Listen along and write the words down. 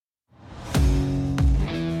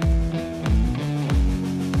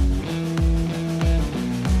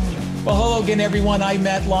Hello again, everyone. I'm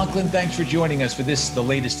Matt Lachlan. Thanks for joining us for the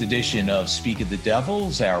latest edition of Speak of the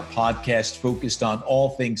Devils, our podcast focused on all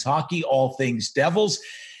things hockey, all things Devils.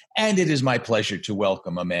 And it is my pleasure to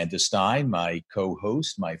welcome Amanda Stein, my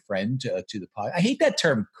co-host, my friend, to the podcast. I hate that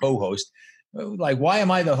term, co-host. Like, why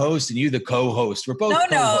am I the host and you the co-host? We're both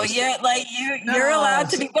co-hosts. You're allowed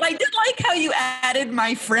to be. But I did like how you added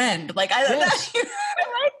my friend. Like, I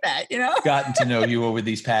like that, you know? Gotten to know you over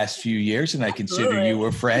these past few years, and I consider you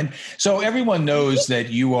a friend. So everyone knows that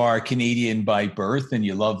you are Canadian by birth and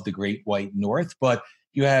you love the Great White North, but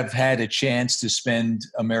you have had a chance to spend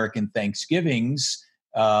American Thanksgivings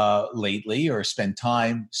lately, or spend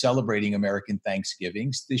time celebrating American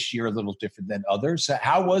Thanksgivings. This year a little different than others.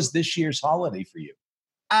 How was this year's holiday for you?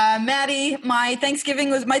 Maddie, my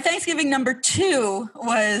Thanksgiving number 2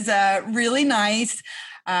 was really nice.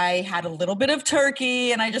 I had a little bit of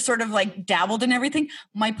turkey and I just sort of like dabbled in everything.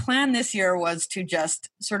 My plan this year was to just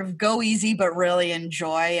sort of go easy, but really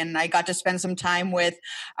enjoy. And I got to spend some time with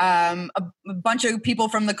a bunch of people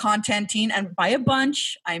from the content team. And by a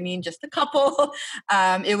bunch, I mean just a couple.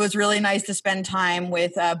 It was really nice to spend time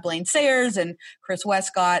with Blaine Sayers and Chris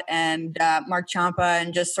Westcott and Mark Ciampa,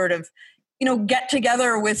 and just sort of, get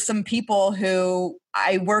together with some people who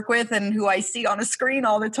I work with and who I see on a screen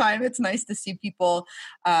all the time. It's nice to see people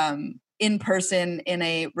in person in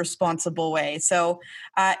a responsible way. So,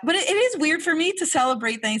 but it is weird for me to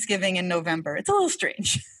celebrate Thanksgiving in November. It's a little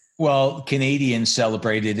strange. Well, Canadians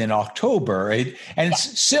celebrated in October, and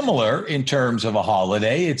it's similar in terms of a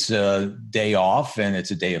holiday. It's a day off and it's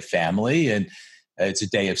a day of family and it's a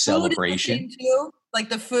day of celebration. Like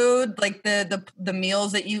the food, like the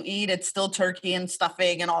meals that you eat, it's still turkey and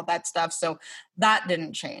stuffing and all that stuff. So that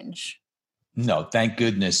didn't change. No, thank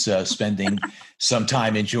goodness, spending some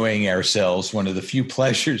time enjoying ourselves, one of the few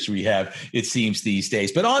pleasures we have, it seems, these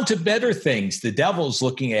days. But on to better things. The Devils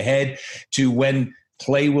looking ahead to when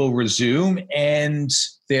play will resume, and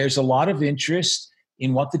there's a lot of interest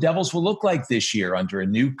in what the Devils will look like this year under a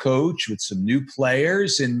new coach with some new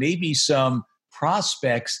players and maybe some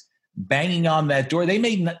prospects banging on that door. They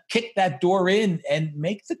may kick that door in and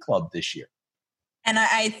make the club this year. And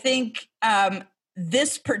I think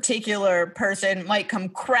this particular person might come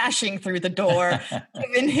crashing through the door,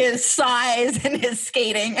 given his size and his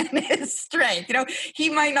skating and his strength. He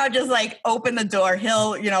might not just like open the door.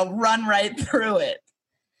 He'll, run right through it.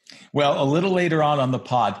 Well, a little later on the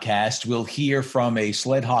podcast, we'll hear from a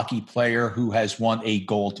sled hockey player who has won a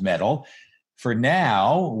gold medal. For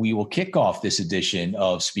now, we will kick off this edition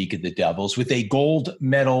of Speak of the Devils with a gold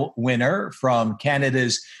medal winner from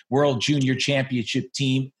Canada's World Junior Championship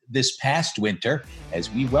team this past winter,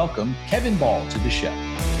 as we welcome Kevin Ball to the show.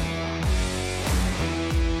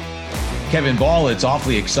 Kevin Ball, it's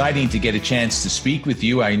awfully exciting to get a chance to speak with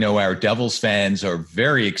you. I know our Devils fans are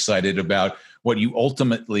very excited about what you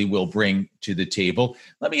ultimately will bring to the table.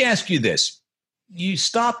 Let me ask you this. You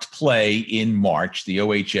stopped play in March. The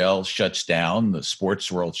OHL shuts down. The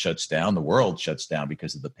sports world shuts down. The world shuts down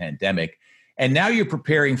because of the pandemic. And now you're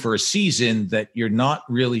preparing for a season that you're not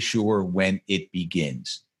really sure when it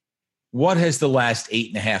begins. What has the last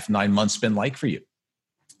 8.5, 9 months been like for you?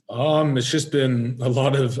 It's just been a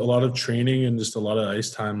lot of training and just a lot of ice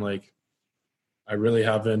time. Like, I really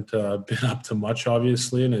haven't been up to much,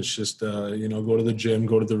 obviously. And it's just, go to the gym,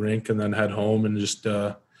 go to the rink, and then head home and just,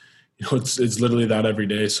 it's literally that every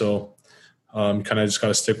day. So kind of just got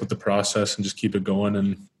to stick with the process and just keep it going.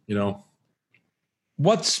 And,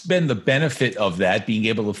 What's been the benefit of that, being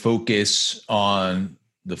able to focus on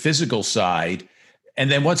the physical side? And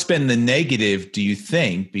then what's been the negative, do you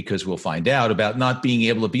think, because we'll find out, about not being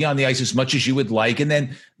able to be on the ice as much as you would like? And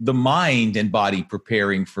then the mind and body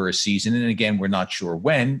preparing for a season. And again, we're not sure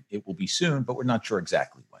when. It will be soon, but we're not sure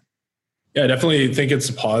exactly when. Yeah, I definitely think it's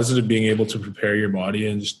a positive being able to prepare your body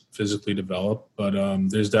and just physically develop. But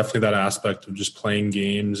there's definitely that aspect of just playing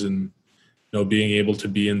games and, being able to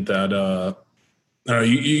be in that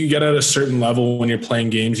you get at a certain level when you're playing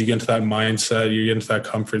games, you get into that mindset, you get into that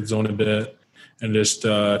comfort zone a bit and just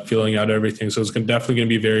feeling out everything. So it's definitely going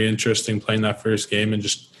to be very interesting playing that first game and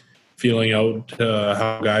just feeling out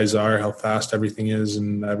how guys are, how fast everything is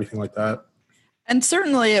and everything like that. And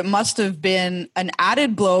certainly it must have been an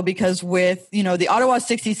added blow because with, the Ottawa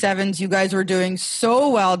 67s, you guys were doing so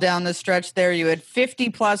well down the stretch there. You had 50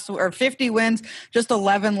 wins, just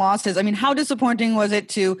 11 losses. I mean, how disappointing was it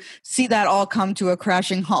to see that all come to a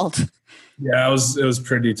crashing halt? Yeah, it was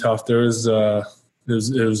pretty tough. It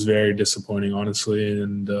was very disappointing, honestly.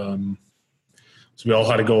 And so we all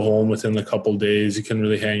had to go home within a couple of days. You couldn't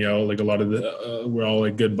really hang out. Like a lot of we're all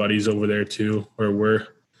like good buddies over there too, where we're.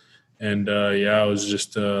 And it was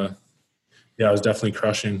just, Yeah, it was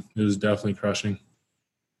definitely crushing.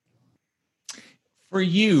 For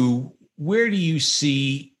you, where do you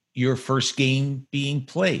see your first game being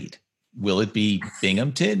played? Will it be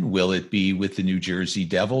Binghamton? Will it be with the New Jersey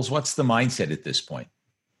Devils? What's the mindset at this point?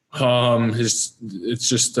 It's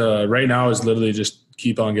just right now is literally just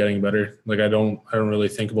keep on getting better. Like I don't really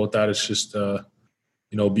think about that. It's just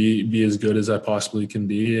be as good as I possibly can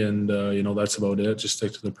be, and that's about it. Just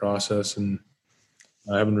stick to the process, and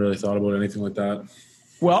I haven't really thought about anything like that.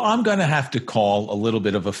 Well, I'm going to have to call a little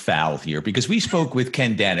bit of a foul here because we spoke with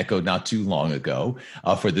Ken Danico not too long ago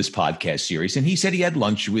for this podcast series, and he said he had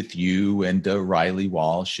lunch with you and Riley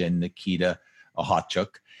Walsh and Nikita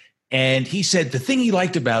Hotchuk. And he said the thing he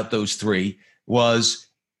liked about those three was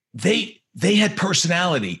they had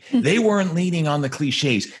personality. They weren't leaning on the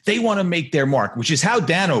cliches. They want to make their mark, which is how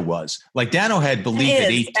Dano was. Like Dano had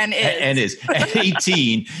believed at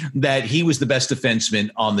 18 that he was the best defenseman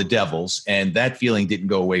on the Devils. And that feeling didn't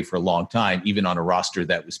go away for a long time, even on a roster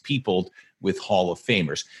that was peopled with Hall of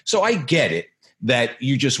Famers. So I get it that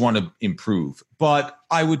you just want to improve. But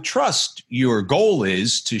I would trust your goal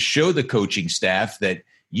is to show the coaching staff that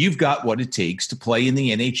you've got what it takes to play in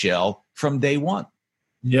the NHL from day one.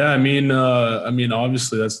 Yeah, I mean,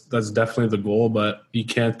 obviously that's definitely the goal, but you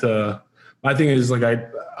can't. My thing is like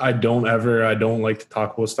I don't like to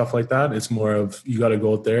talk about stuff like that. It's more of you got to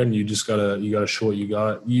go out there and you gotta show what you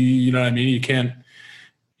got. You know what I mean? You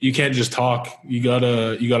can't just talk. You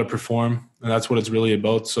gotta perform, and that's what it's really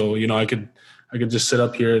about. So I could just sit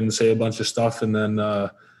up here and say a bunch of stuff and then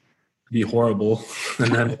be horrible,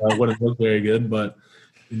 and then wouldn't look very good, but.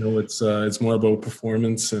 It's more about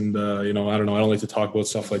performance, and I don't know. I don't like to talk about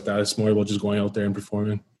stuff like that. It's more about just going out there and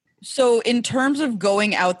performing. So, in terms of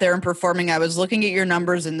going out there and performing, I was looking at your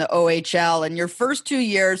numbers in the OHL, and your first 2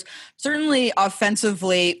 years, certainly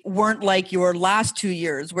offensively, weren't like your last 2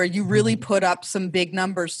 years, where you really put up some big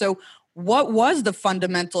numbers. So, what was the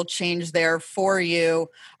fundamental change there for you?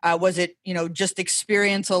 Was it, just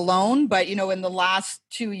experience alone? But, in the last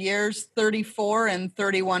 2 years, 34 and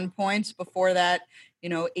 31 points. Before that,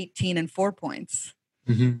 18 and 4 points.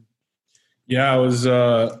 Mm-hmm. Yeah, it was,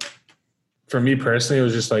 for me personally, it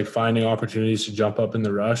was just like finding opportunities to jump up in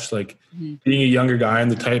the rush. Like being a younger guy and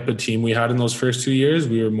the type of team we had in those first 2 years,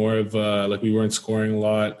 we were more of we weren't scoring a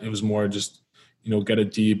lot. It was more just, get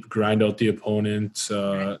it deep, grind out the opponent.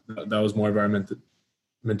 That was more of our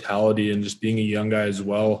mentality, and just being a young guy as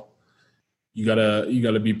well. You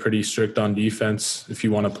gotta be pretty strict on defense if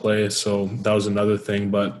you want to play. So that was another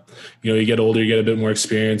thing. But you get older, you get a bit more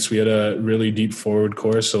experience. We had a really deep forward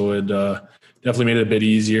core, so it definitely made it a bit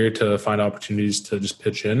easier to find opportunities to just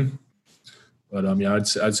pitch in. But I'd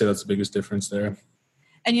say that's the biggest difference there.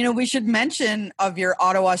 And we should mention of your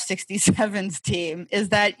Ottawa 67s team is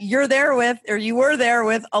that you were there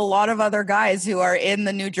with a lot of other guys who are in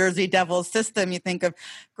the New Jersey Devils system. You think of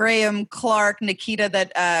Graham, Clark, Nikita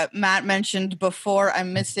that Matt mentioned before.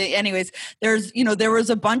 I'm missing. Anyways, there was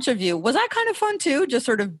a bunch of you. Was that kind of fun too? Just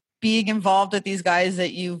sort of being involved with these guys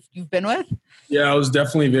that you've been with? Yeah, it was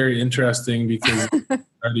definitely very interesting because I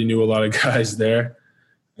already knew a lot of guys there.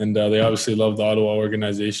 And they obviously love the Ottawa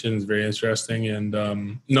organization. It's very interesting. And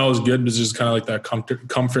it was good. It's just kind of like that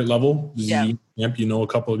comfort level. Yeah. A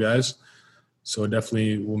couple of guys. So it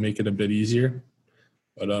definitely will make it a bit easier.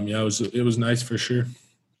 But it was nice for sure.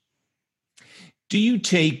 Do you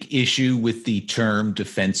take issue with the term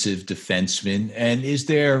defensive defenseman? And is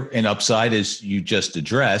there an upside, as you just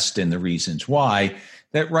addressed, and the reasons why,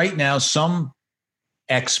 that right now some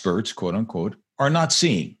experts, quote unquote, are not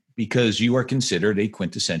seeing? Because you are considered a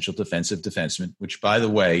quintessential defensive defenseman, which, by the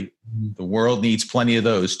way, the world needs plenty of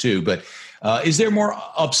those too. But is there more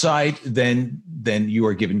upside than you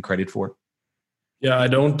are given credit for? Yeah,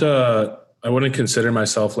 I wouldn't consider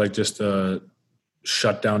myself like just a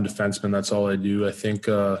shutdown defenseman. That's all I do. I think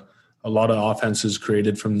a lot of offense is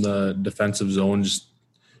created from the defensive zone, just,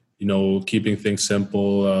 keeping things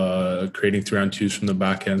simple, creating 3-on-2s from the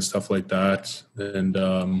back end, stuff like that.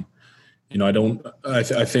 And, I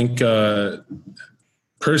think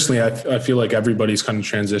personally, I feel like everybody's kind of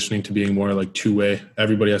transitioning to being more like two-way.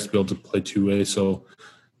 Everybody has to be able to play two-way. So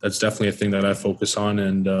that's definitely a thing that I focus on.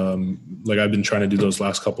 And I've been trying to do those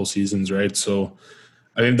last couple seasons, right? So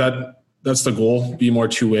I think that's the goal, be more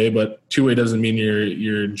two-way. But two-way doesn't mean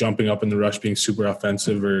you're jumping up in the rush, being super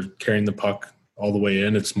offensive or carrying the puck all the way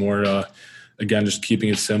in. It's more, again, just keeping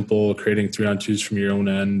it simple, creating 3-on-2s from your own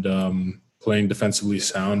end, playing defensively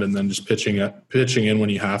sound, and then just pitching in when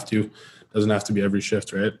you have to. Doesn't have to be every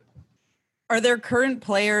shift, right? Are there current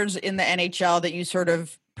players in the NHL that you sort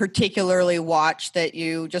of particularly watch that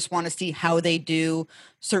you just want to see how they do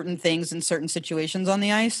certain things in certain situations on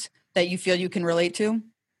the ice? that you feel you can relate to?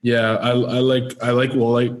 Yeah, I like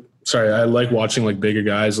watching like bigger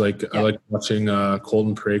guys. Like I like watching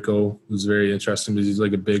Colton Parayko, who's very interesting because he's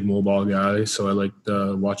like a big mobile guy. So I liked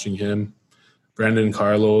watching him. Brandon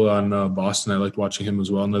Carlo on Boston, I liked watching him as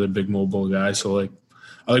well. Another big mobile guy. So like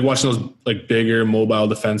I like watching those like bigger mobile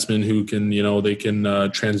defensemen who can, they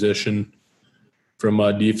can transition from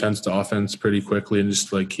defense to offense pretty quickly and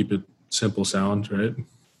just like keep it simple sound, right?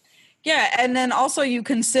 Yeah, and then also you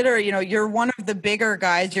consider, you're one of the bigger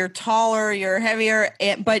guys, you're taller, you're heavier,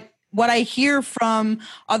 but what I hear from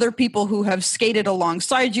other people who have skated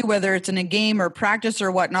alongside you, whether it's in a game or practice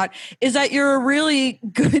or whatnot, is that you're a really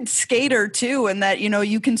good skater too, and that,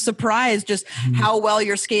 you can surprise just how well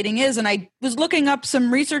your skating is. And I was looking up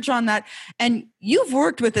some research on that, and you've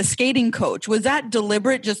worked with a skating coach. Was that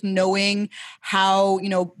deliberate, just knowing how,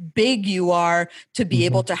 big you are to be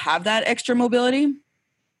able to have that extra mobility?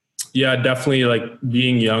 Yeah, definitely. Like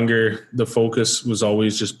being younger, the focus was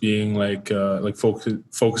always just being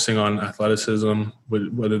focusing on athleticism,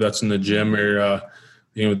 whether that's in the gym or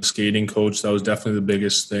being with the skating coach. That was definitely the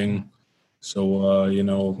biggest thing.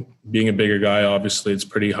 So being a bigger guy, obviously, it's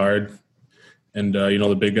pretty hard. And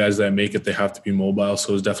the big guys that make it, they have to be mobile.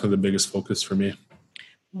 So it was definitely the biggest focus for me.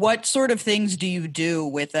 What sort of things do you do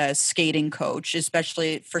with a skating coach,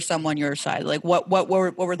 especially for someone your size? Like what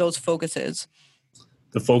were those focuses?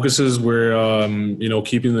 The focuses were,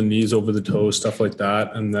 keeping the knees over the toes, stuff like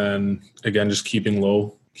that. And then again, just keeping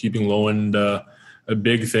low. And a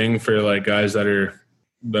big thing for like guys that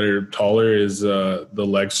are taller is the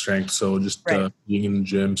leg strength. So just being in the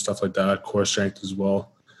gym, stuff like that. Core strength as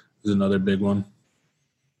well is another big one.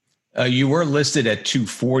 You were listed at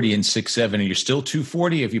 240 and 6'7". Are you still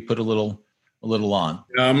 240? Have you put a little on?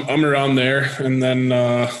 Yeah, I'm around there. And then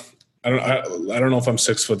I don't know if I'm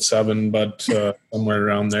 6'7", but somewhere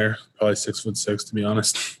around there, probably 6'6", to be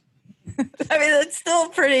honest. I mean, that's still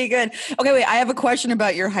pretty good. Okay, wait, I have a question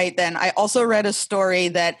about your height then. I also read a story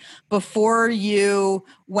that before you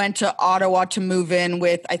went to Ottawa to move in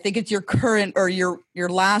with, I think it's your current or your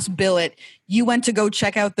last billet, you went to go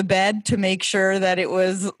check out the bed to make sure that it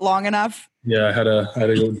was long enough? Yeah, I had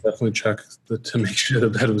to go definitely check to make sure the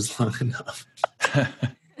bed was long enough.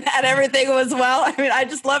 And everything was well. I mean, I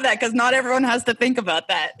just love that because not everyone has to think about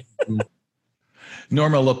that.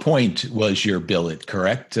 Norma Lapointe was your billet,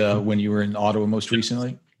 correct? When you were in Ottawa most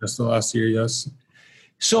recently? That's the last year, yes.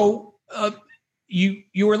 So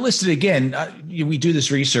you were listed again. We do this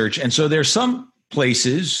research. And so there's some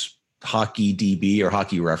places, Hockey DB or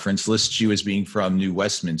Hockey Reference lists you as being from New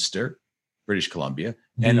Westminster, British Columbia,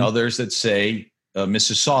 and others that say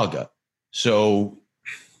Mississauga. So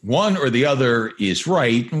one or the other is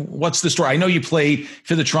right. What's the story? I know you played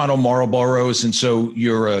for the Toronto Marlboros, and so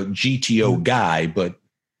you're a GTO guy, but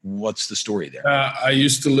what's the story there? I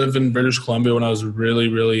used to live in British Columbia when I was really,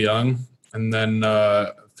 really young. And then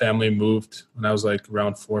family moved when I was like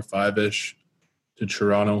around 4 or 5-ish to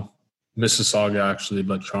Toronto, Mississauga actually,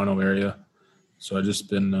 but Toronto area. So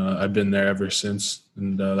I've been there ever since,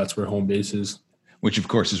 and that's where home base is. Which, of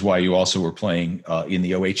course, is why you also were playing in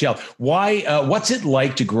the OHL. Why? What's it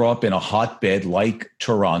like to grow up in a hotbed like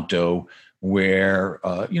Toronto, where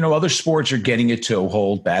other sports are getting a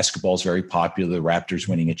toehold? Basketball is very popular. The Raptors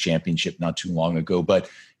winning a championship not too long ago, but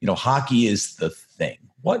hockey is the thing.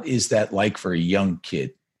 What is that like for a young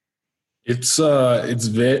kid? It's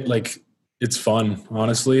fun.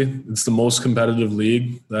 Honestly, it's the most competitive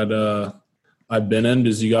league that I've been in,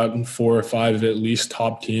 because you got 4 or 5 at least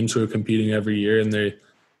top teams who are competing every year, and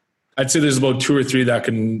I'd say there's about 2 or 3 that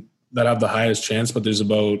have the highest chance, but there's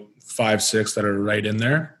about 5, 6 that are right in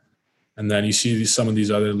there. And then you see some of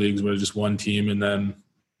these other leagues where it's just one team, and then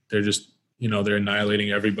they're just they're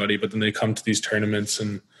annihilating everybody. But then they come to these tournaments,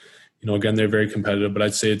 and again, they're very competitive. But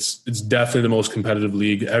I'd say it's definitely the most competitive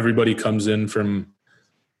league. Everybody comes in from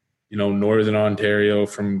Northern Ontario,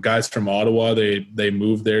 from guys from Ottawa, they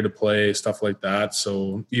moved there to play, stuff like that.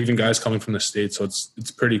 So even guys coming from the States. So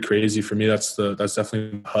it's pretty crazy for me. That's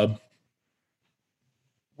definitely the hub.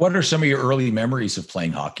 What are some of your early memories of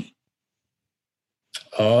playing hockey?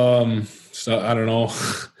 So I don't know.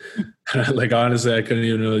 Like, honestly, I couldn't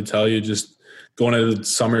even really tell you. Just going to the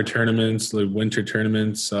summer tournaments, like winter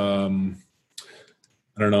tournaments. I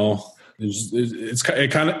don't know. It's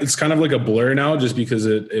kind of like a blur now, just because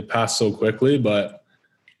it passed so quickly. But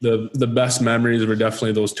the best memories were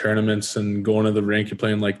definitely those tournaments and going to the rink. You're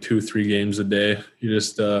playing like 2-3 games a day. You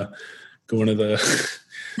just going to the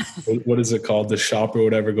what is it called, the shop or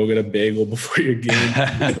whatever. Go get a bagel before your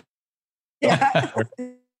game. Yeah.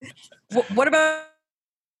 What about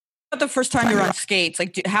the first time you were on skates?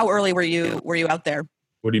 Like, how early were you out there?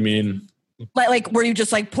 What do you mean? Like were you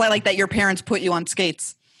just like play like that? Your parents put you on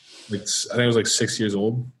skates? Like, I think I was like 6 years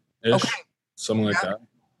old ish, Okay. something like that.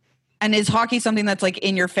 And is hockey something that's like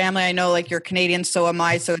in your family? I know like you're Canadian, so am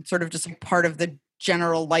I. So it's sort of just like part of the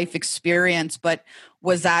general life experience. But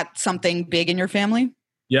was that something big in your family?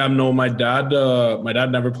 Yeah, no, my dad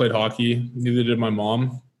never played hockey. Neither did my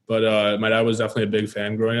mom. But my dad was definitely a big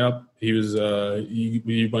fan growing up. He was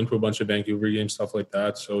we went to a bunch of Vancouver games, stuff like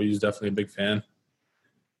that. So he's definitely a big fan.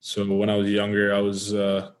 So when I was younger, I was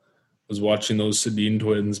watching those Sedin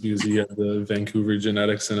twins because he had the Vancouver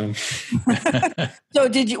genetics in him. So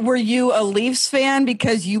were you a Leafs fan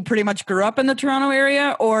because you pretty much grew up in the Toronto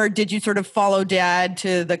area, or did you sort of follow dad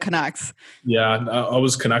to the Canucks? Yeah, I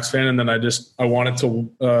was Canucks fan, and then I wanted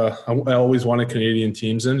to I always wanted Canadian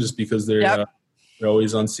teams in just because they're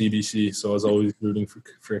always on CBC, so I was always rooting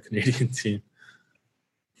for a Canadian team.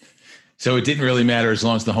 So it didn't really matter as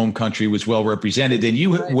long as the home country was well represented. And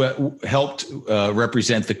you helped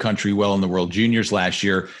represent the country well in the World Juniors last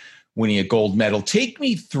year, winning a gold medal. Take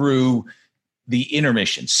me through the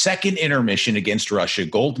intermission, second intermission against Russia,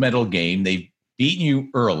 gold medal game. They've beaten you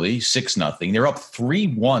early, 6-0. They're up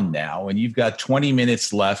 3-1 now, and you've got 20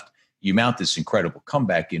 minutes left. You mount this incredible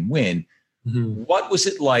comeback and win. Mm-hmm. What was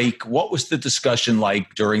it like? What was the discussion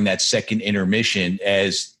like during that second intermission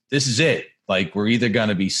as this is it? Like, we're either going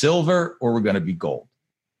to be silver or we're going to be gold?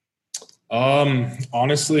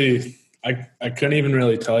 Honestly, I couldn't even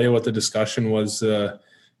really tell you what the discussion was,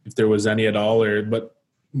 if there was any at all. But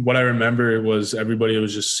what I remember was everybody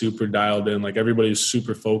was just super dialed in. Like, everybody was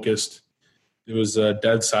super focused. It was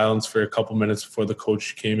dead silence for a couple minutes before the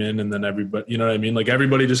coach came in, and then everybody, you know what I mean? Like,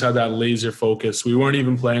 everybody just had that laser focus. We weren't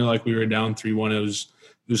even playing like we were down 3-1. It was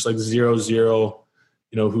just like 0-0.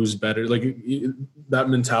 You know, who's better, like that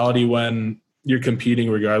mentality when you're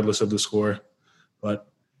competing regardless of the score. But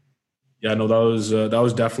yeah, no, that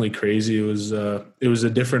was definitely crazy. It was a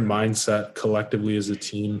different mindset collectively as a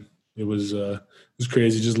team. It was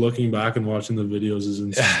crazy. Just looking back and watching the videos is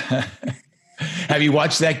insane. Have you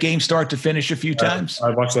watched that game start to finish a few times?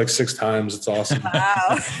 I've watched like 6 times. It's awesome.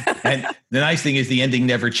 Wow. And the nice thing is the ending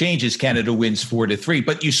never changes. Canada wins 4-3,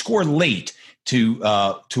 but you score late to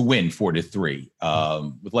win 4-3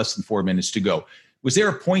 with less than 4 minutes to go. Was there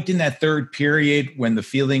a point in that third period when the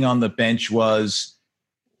feeling on the bench was,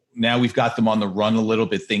 now we've got them on the run a little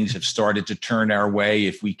bit, things have started to turn our way.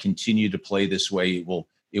 If we continue to play this way,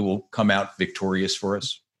 it will come out victorious for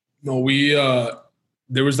us? No,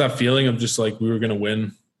 there was that feeling of just like we were going to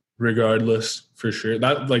win regardless, for sure.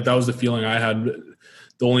 That was the feeling I had.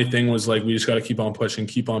 The only thing was like, we just got to keep on pushing.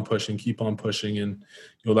 And,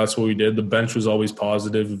 that's what we did. The bench was always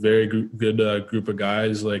positive, very good group of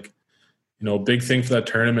guys. Like, big thing for that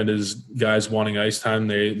tournament is guys wanting ice time.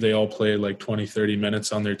 They all play like 20, 30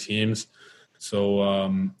 minutes on their teams.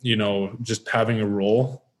 So, just having a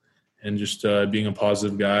role and just being a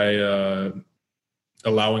positive guy,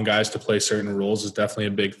 allowing guys to play certain roles is definitely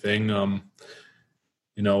a big thing. I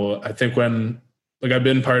think when, like, I've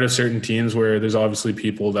been part of certain teams where there's obviously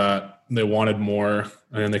people that they wanted more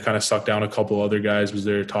and they kind of sucked down a couple other guys because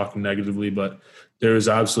they're talking negatively, but there was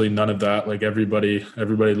absolutely none of that. Like, everybody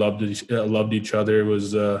loved each other. It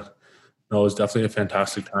was definitely a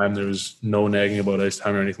fantastic time. There was no nagging about ice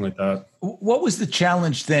time or anything like that. What was the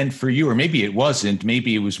challenge then for you? Or maybe it wasn't,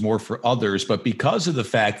 maybe it was more for others, but because of the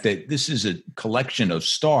fact that this is a collection of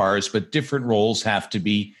stars, but different roles have to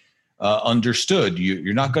be understood.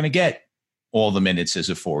 You're not going to get all the minutes as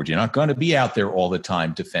a forward. You're not going to be out there all the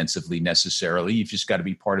time defensively necessarily. You've just got to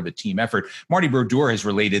be part of a team effort. Marty Brodeur has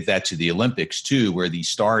related that to the Olympics too, where these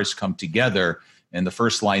stars come together and the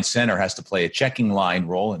first line center has to play a checking line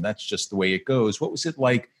role. And that's just the way it goes. What was it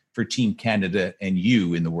like for Team Canada and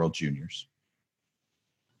you in the World Juniors?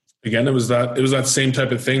 Again, it was that same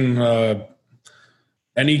type of thing.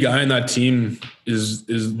 Any guy in that team was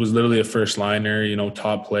literally a first liner,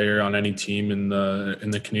 top player on any team in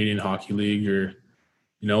the Canadian Hockey League, or,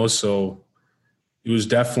 so it was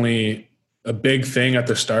definitely a big thing at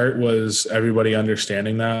the start was everybody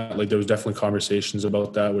understanding that. Like, there was definitely conversations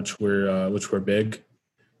about that, which were big.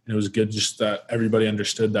 And it was good just that everybody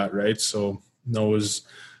understood that, right? So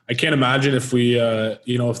I can't imagine if we,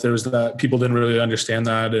 if there was that, people didn't really understand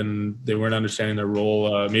that and they weren't understanding their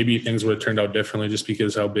role, maybe things would have turned out differently just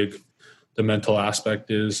because how big the mental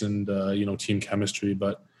aspect is and, team chemistry.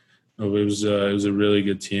 But it was a really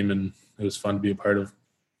good team and it was fun to be a part of.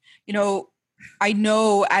 I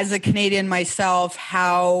know as a Canadian myself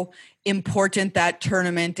how important that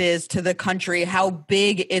tournament is to the country, how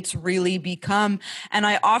big it's really become. And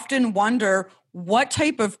I often wonder, what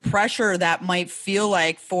type of pressure that might feel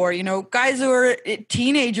like for, guys who are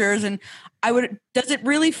teenagers. And does it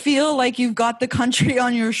really feel like you've got the country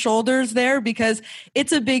on your shoulders there? Because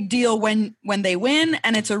it's a big deal when they win,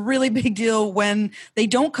 and it's a really big deal when they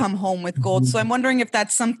don't come home with gold. So I'm wondering if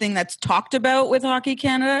that's something that's talked about with Hockey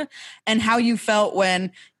Canada, and how you felt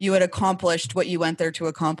when you had accomplished what you went there to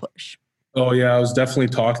accomplish. Oh yeah, it was definitely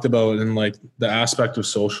talked about, and like the aspect of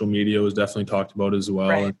social media was definitely talked about as well.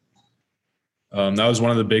 Right. That was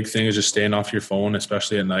one of the big things, just staying off your phone,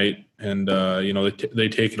 especially at night. And, they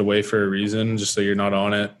take it away for a reason, just so you're not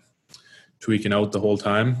on it, tweaking out the whole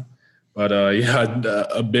time. But,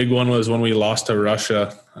 a big one was when we lost to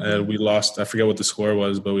Russia. We lost, I forget what the score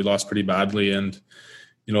was, but we lost pretty badly. And,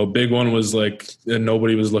 a big one was like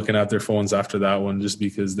nobody was looking at their phones after that one, just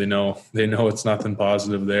because they know it's nothing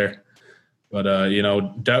positive there. But,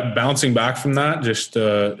 bouncing back from that, just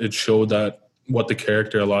it showed that what the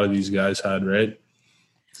character a lot of these guys had, right?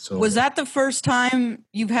 So was that the first time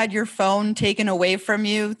you've had your phone taken away from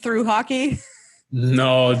you through hockey?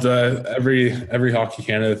 No, every Hockey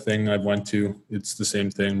Canada thing I've went to, it's the same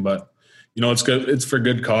thing. But it's good. It's for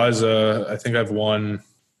good cause. I think I've won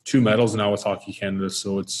 2 medals now with Hockey Canada,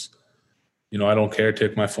 so it's I don't care.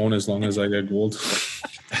 Take my phone as long as I get gold.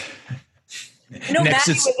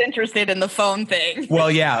 Matty was interested in the phone thing. Well,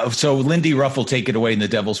 yeah. So Lindy Ruff will take it away and the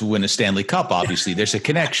Devils will win a Stanley Cup. Obviously, there's a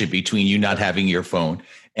connection between you not having your phone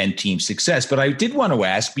and team success. But I did want to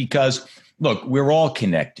ask because, look, we're all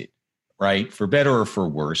connected, right? For better or for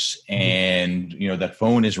worse. And, that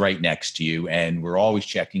phone is right next to you. And we're always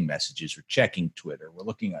checking messages. We're checking Twitter. We're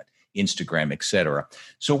looking at Instagram, et cetera.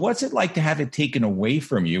 So what's it like to have it taken away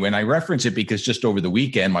from you? And I reference it because just over the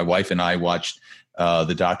weekend, my wife and I watched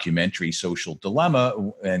the documentary Social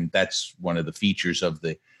Dilemma, and that's one of the features of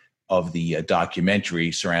the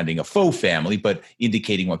documentary surrounding a faux family, but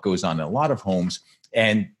indicating what goes on in a lot of homes.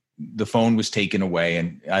 And the phone was taken away,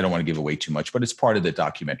 and I don't want to give away too much, but it's part of the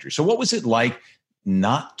documentary. So what was it like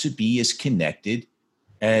not to be as connected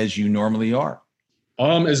as you normally are?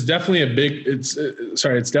 It's definitely it's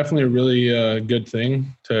definitely a really good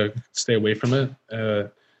thing to stay away from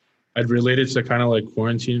it. I'd relate it to kind of like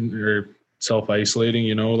quarantine or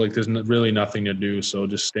self-isolating, like there's really nothing to do. So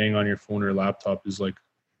just staying on your phone or laptop is like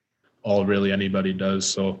all really anybody does.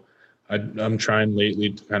 So I'm trying lately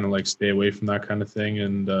to kind of like stay away from that kind of thing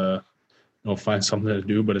and, find something to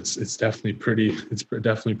do, but it's definitely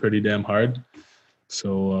pretty damn hard.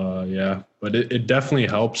 So, but it definitely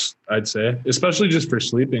helps, I'd say, especially just for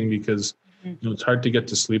sleeping, because, it's hard to get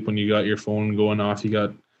to sleep when you got your phone going off, you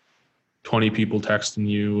got 20 people texting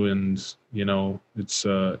you, and it's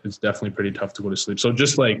definitely pretty tough to go to sleep. So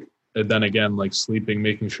just like, then again, like sleeping,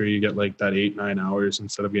 making sure you get like that 8-9 hours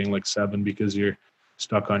instead of getting like 7 because you're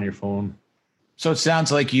stuck on your phone. So it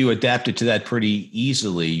sounds like you adapted to that pretty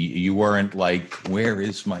easily. You weren't like, where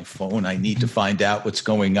is my phone? I need to find out what's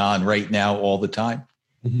going on right now all the time.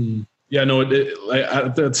 Mm-hmm. Yeah, no, like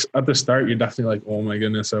at the start, you're definitely like, oh my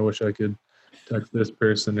goodness, I wish I could text this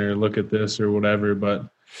person or look at this or whatever. But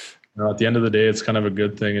at the end of the day, it's kind of a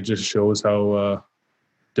good thing. It just shows how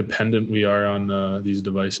dependent we are on these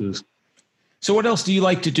devices. So what else do you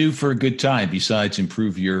like to do for a good time besides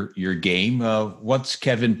improve your game? What's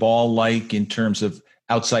Kevin Ball like in terms of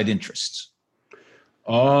outside interests?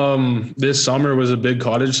 This summer was a big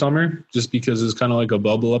cottage summer just because it's kind of like a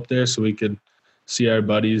bubble up there, so we could see our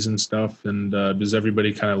buddies and stuff. And because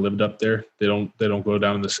everybody kind of lived up there, they don't go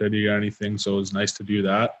down to the city or anything, so it was nice to do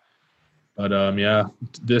that. But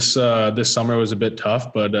this summer was a bit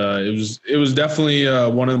tough, but it was definitely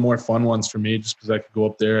one of the more fun ones for me, just because I could go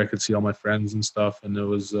up there, I could see all my friends and stuff, and it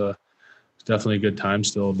was definitely a good time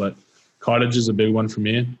still. But cottage is a big one for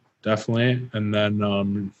me, definitely. And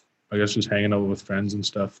then I guess just hanging out with friends and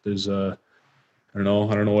stuff. There's I don't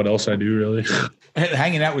know what else I do really.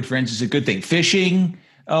 Hanging out with friends is a good thing. Fishing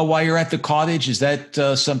while you're at the cottage, is that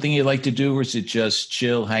something you like to do, or is it just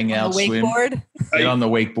chill, hang out, swim? Get on the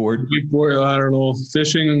wakeboard. Wakeboard, I don't know.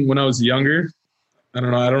 Fishing when I was younger, I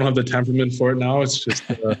don't know. I don't have the temperament for it now. It's just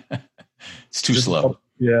it's too slow.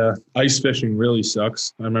 Yeah, ice fishing really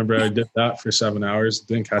sucks. I remember I did that for 7 hours,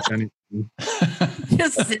 didn't catch anything.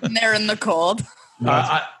 Just sitting there in the cold.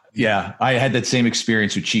 I had that same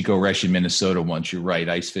experience with Chico Resch in Minnesota once. You're right.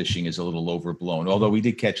 Ice fishing is a little overblown, although we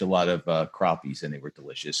did catch a lot of crappies and they were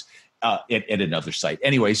delicious at another site.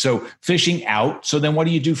 Anyway, so fishing out. So then what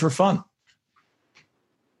do you do for fun?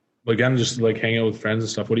 Again, just like hang out with friends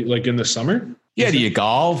and stuff. What do you like in the summer? Yeah. Do you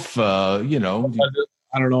golf? I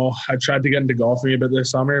don't know. I tried to get into golfing a bit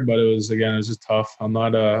this summer, but it was just tough. I'm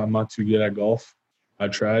not too good at golf. I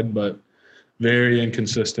tried, but very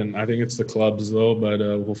inconsistent. I think it's the clubs though, but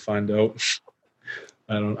we'll find out.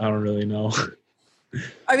 I don't really know.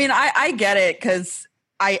 I mean, I get it because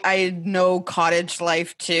I know cottage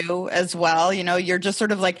life too as well. You know, you're just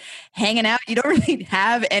sort of like hanging out. You don't really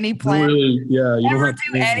have any plans. You Never don't have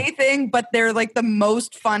do anything, but they're like the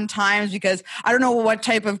most fun times because I don't know what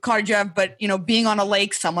type of cottage you have, but you know, being on a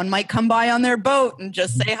lake, someone might come by on their boat and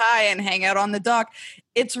just say hi and hang out on the dock.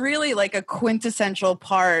 It's really like a quintessential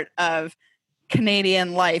part of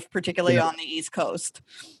Canadian life, particularly on the East Coast.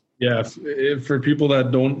 Yeah, for people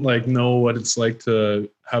that don't like know what it's like to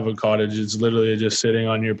have a cottage, it's literally just sitting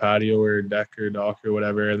on your patio or deck or dock or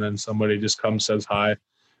whatever, and then somebody just comes, says hi, and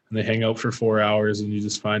they hang out for 4 hours, and you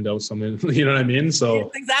just find out something. You know what I mean? So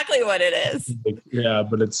that's exactly what it is. Yeah,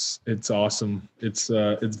 but it's awesome. It's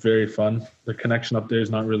very fun. The connection up there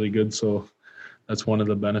is not really good, so that's one of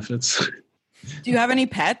the benefits. Do you have any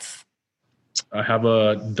pets? I have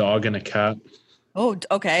a dog and a cat. Oh,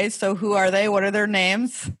 okay. So who are they? What are their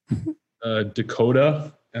names?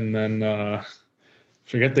 Dakota, and then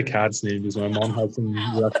forget the cat's name because my mom had some.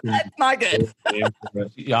 That's not good.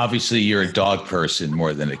 Obviously, you're a dog person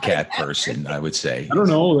more than a cat person, I would say. I don't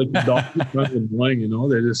know. Like the dogs are kind of annoying, you know.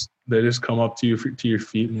 They just come up to you to your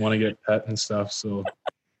feet and want to get pet and stuff. So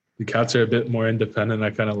the cats are a bit more independent. I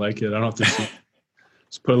kind of like it. I don't have to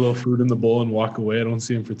just put a little food in the bowl and walk away. I don't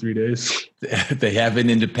see them for 3 days. They have an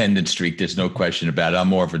independent streak. There's no question about it. I'm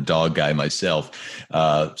more of a dog guy myself.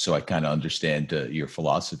 So I kind of understand your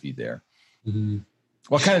philosophy there. Mm-hmm.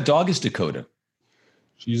 What kind of dog is Dakota?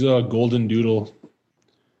 She's a golden doodle.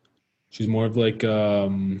 She's more of like I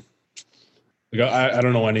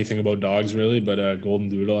don't know anything about dogs really, but golden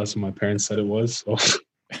doodle, that's what my parents said it was. So.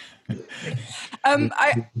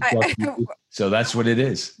 So that's what it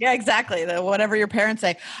is. Yeah, exactly. Whatever your parents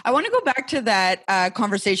say. I want to go back to that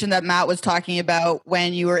conversation that Matt was talking about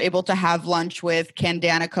when you were able to have lunch with Ken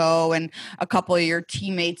Daneyko and a couple of your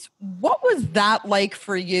teammates. What was that like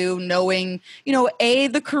for you, knowing, you know,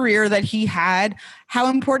 the career that he had, how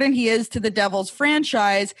important he is to the Devils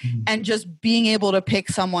franchise, and just being able to pick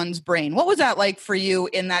someone's brain? What was that like for you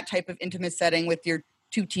in that type of intimate setting with your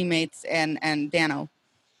two teammates and Dano?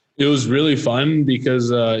 It was really fun because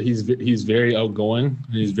he's very outgoing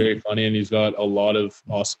and he's very funny and he's got a lot of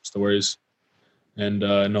awesome stories. And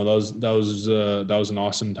no, that was an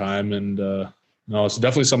awesome time, and no, it's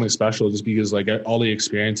definitely something special just because like all the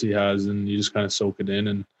experience he has, and you just kind of soak it in,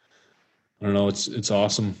 and I don't know, it's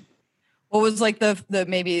awesome. What was like the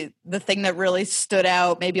maybe the thing that really stood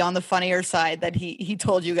out, maybe on the funnier side, that he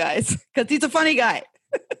told you guys, because he's a funny guy?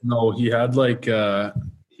 No, he had like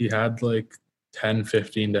 10,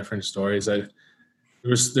 15 different stories.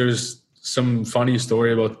 There's some funny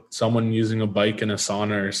story about someone using a bike in a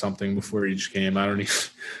sauna or something before each game. I don't even.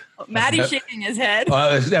 Maddie's shaking his head.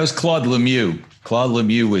 That was Claude Lemieux. Claude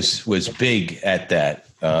Lemieux was big at that.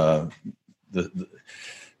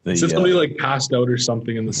 Somebody like passed out or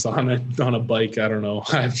something in the sauna on a bike. I don't know.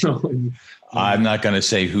 I have no. I'm not going to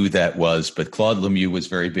say who that was, but Claude Lemieux was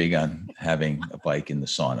very big on having a bike in the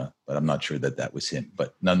sauna, but I'm not sure that was him.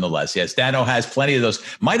 But nonetheless, yes, Dano has plenty of those.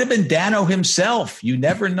 Might have been Dano himself. You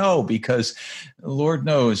never know, because Lord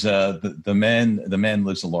knows the man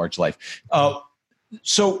lives a large life.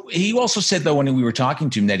 So he also said, though, when we were talking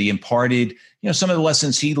to him, that he imparted, some of the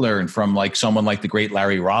lessons he learned from like someone like the great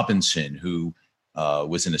Larry Robinson, who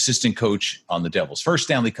was an assistant coach on the Devils' first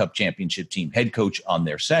Stanley Cup championship team, head coach on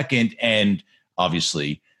their second, and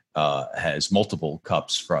obviously has multiple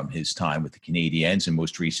cups from his time with the Canadiens and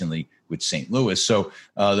most recently with St. Louis. So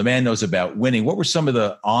the man knows about winning. What were some of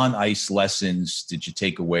the on-ice lessons did you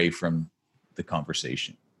take away from the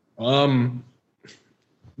conversation?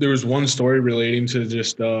 There was one story relating to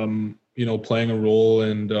just, playing a role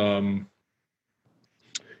and,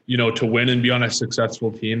 to win and be on a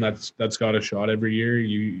successful team that's got a shot every year.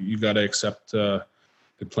 You got to accept the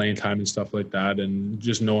playing time and stuff like that, and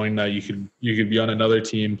just knowing that you could be on another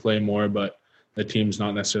team, play more, but the team's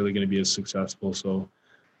not necessarily going to be as successful. So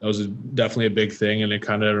that was definitely a big thing, and it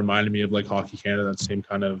kind of reminded me of like Hockey Canada, that same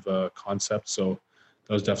kind of concept. So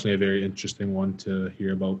that was definitely a very interesting one to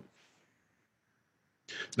hear about.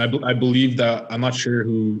 And I believe that, I'm not sure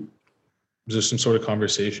who, was there some sort of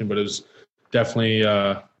conversation, but it was definitely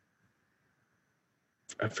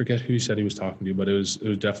I forget who he said he was talking to, but it was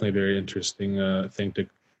definitely a very interesting thing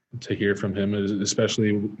to hear from him.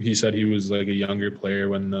 Especially, he said he was like a younger player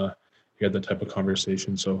when he had that type of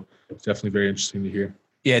conversation. So it's definitely very interesting to hear.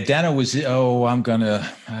 Yeah, Dano was,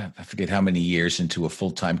 I forget how many years into a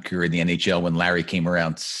full-time career in the NHL when Larry came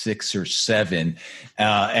around 6 or 7.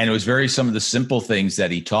 And it was some of the simple things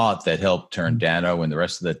that he taught that helped turn Dano and the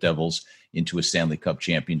rest of the Devils into a Stanley Cup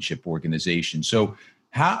championship organization. So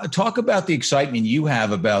talk about the excitement you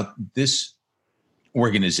have about this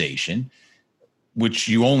organization, which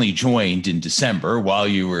you only joined in December while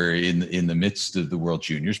you were in the midst of the World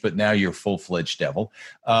Juniors, but now you're full-fledged Devil,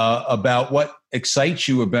 about what excites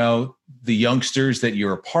you about the youngsters that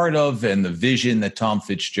you're a part of and the vision that Tom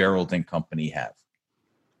Fitzgerald and company have.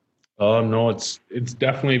 No, it's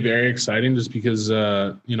definitely very exciting just because,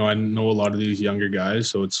 I know a lot of these younger guys,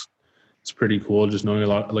 so it's pretty cool just knowing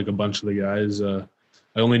a bunch of the guys.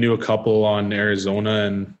 I only knew a couple on Arizona,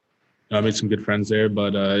 and I made some good friends there,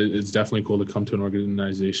 but it's definitely cool to come to an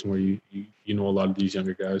organization where you know a lot of these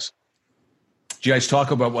younger guys. Do you guys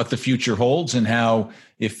talk about what the future holds and how,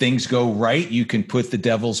 if things go right, you can put the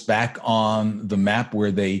Devils back on the map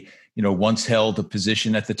where they, once held a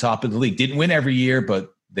position at the top of the league? Didn't win every year,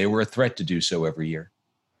 but they were a threat to do so every year.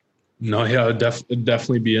 No, yeah, it'd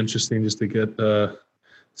definitely be interesting just to get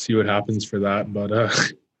see what happens for that. But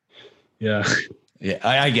yeah. Yeah,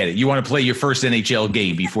 I get it. You want to play your first NHL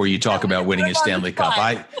game before you talk about winning a Stanley Cup.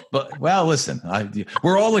 Listen,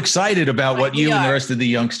 we're all excited about what you and the rest of the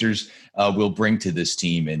youngsters will bring to this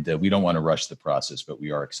team, and we don't want to rush the process, but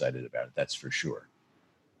we are excited about it. That's for sure.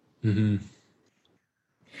 Mm-hmm.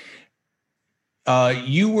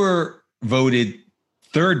 You were voted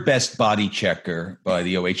third best body checker by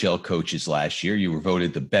the OHL coaches last year. You were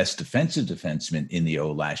voted the best defensive defenseman in the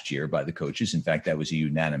O last year by the coaches. In fact, that was a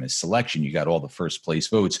unanimous selection. You got all the first place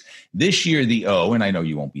votes. This year, the O, and I know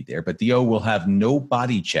you won't be there, but the O will have no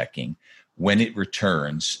body checking when it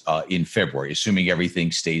returns in February, assuming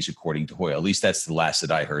everything stays according to Hoyle. At least that's the last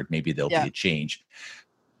that I heard. Maybe there'll be a change.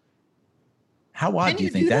 How odd do you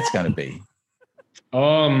think that's going to be?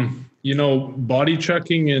 Body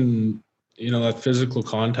checking and that physical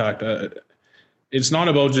contact, it's not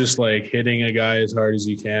about just like hitting a guy as hard as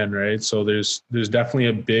you can, right? So there's definitely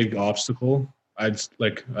a big obstacle. I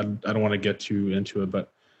don't want to get too into it,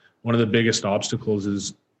 but one of the biggest obstacles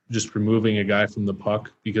is just removing a guy from the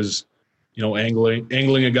puck, because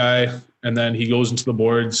angling a guy and then he goes into the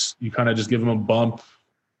boards, you kind of just give him a bump,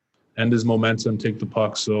 end his momentum, take the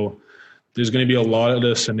puck. So there's going to be a lot of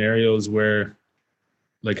the scenarios where,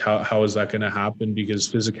 like, how is that going to happen? Because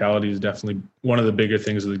physicality is definitely one of the bigger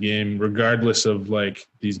things of the game, regardless of like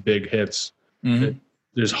these big hits. Mm-hmm.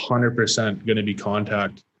 There's 100% going to be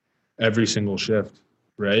contact every single shift,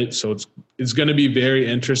 right? So it's going to be very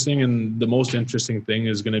interesting. And the most interesting thing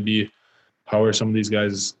is going to be, how are some of these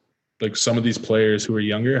guys, like some of these players who are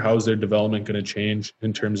younger, how is their development going to change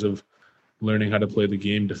in terms of learning how to play the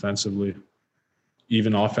game defensively,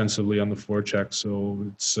 even offensively on the forecheck. So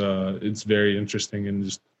it's very interesting, and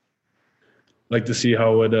just like to see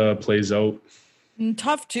how it plays out. And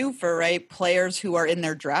tough too for players who are in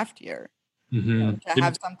their draft year, mm-hmm. To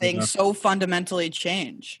have something so fundamentally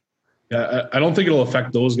change. Yeah, I don't think it'll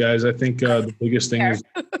affect those guys. I think the biggest thing is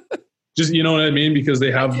just, you know what I mean, because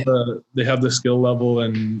they have the skill level,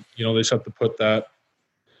 and they just have to put that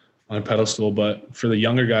on a pedestal. But for the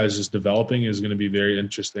younger guys, just developing is going to be very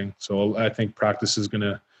interesting. So I think practice is going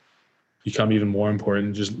to become even more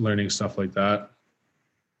important, just learning stuff like that.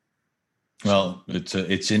 Well,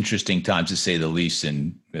 it's interesting times, to say the least,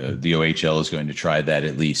 and the OHL is going to try that,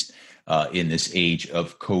 at least in this age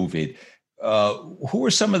of COVID. Who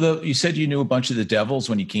are some of you said you knew a bunch of the Devils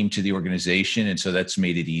when you came to the organization, and so that's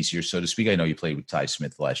made it easier, so to speak. I know you played with Ty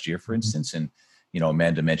Smith last year, for instance, and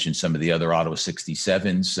Amanda mentioned some of the other Ottawa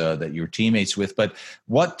 67s that you're teammates with, but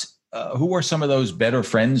who are some of those better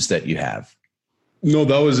friends that you have? No,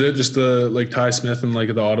 that was it. Just like Ty Smith and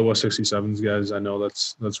like the Ottawa 67s guys. I know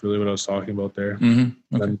that's really what I was talking about there.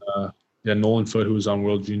 Mm-hmm. Okay. And Nolan Foote, who was on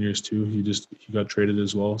World Juniors too. He got traded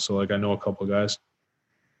as well. So I know a couple of guys.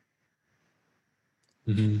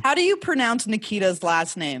 Mm-hmm. How do you pronounce Nikita's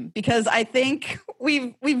last name? Because I think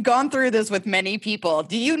we've gone through this with many people.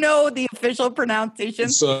 Do you know the official pronunciation?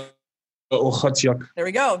 It's Okhotiuk. There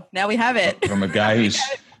we go. Now we have it. From a guy who's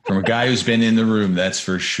been in the room, that's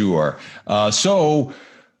for sure. So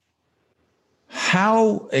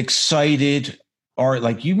how excited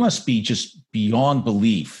you must be just beyond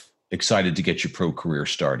belief excited to get your pro career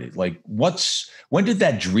started. Like, when did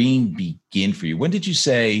that dream begin for you? When did you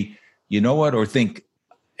say, you know what, or think,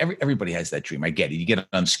 everybody has that dream. I get it. You get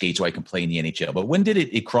on skates so I can play in the NHL. But when did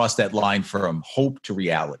it cross that line from hope to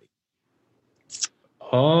reality?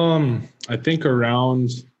 I think around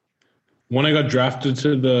when I got drafted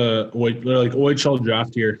to the OHL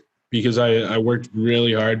draft year, because I worked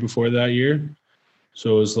really hard before that year.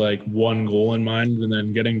 So it was like one goal in mind, and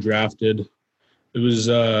then getting drafted. It was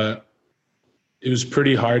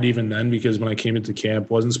pretty hard even then, because when I came into camp,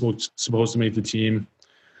 wasn't supposed to make the team.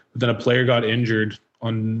 But then a player got injured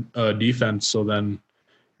on defense. So then,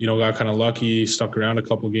 got kind of lucky, stuck around a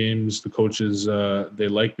couple games. The coaches, they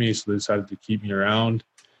liked me, so they decided to keep me around.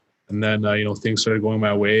 And then, things started going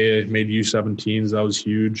my way. I made U17s. That was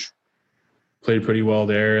huge. Played pretty well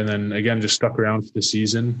there. And then, again, just stuck around for the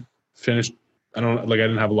season. Finished, I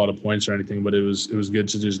didn't have a lot of points or anything, but it was good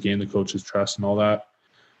to just gain the coach's trust and all that.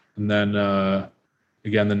 And then,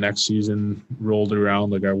 again, the next season rolled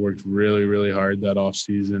around. I worked really, really hard that off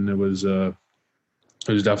season. It was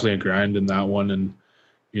definitely a grind in that one, and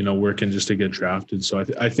working just to get drafted. So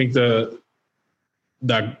I think that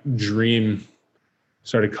dream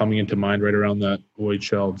started coming into mind right around that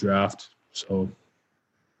OHL draft. So,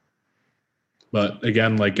 but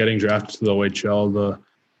again, getting drafted to the OHL,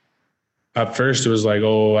 at first it was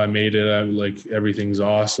oh, I made it. Everything's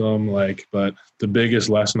awesome. But the biggest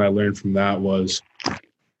lesson I learned from that was,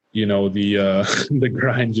 the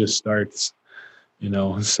grind just starts,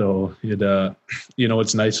 so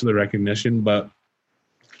it's nice for the recognition, but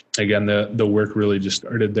again, the work really just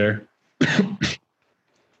started there.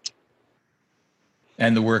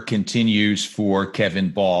 And the work continues for Kevin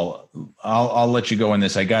Ball. I'll let you go on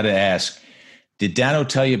this. I got to ask, did Dano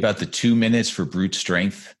tell you about the 2 minutes for brute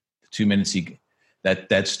strength? 2 minutes,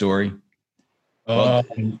 that story? I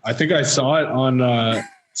think I saw it on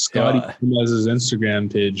Scotty Gomez's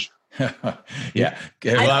Instagram page. Yeah.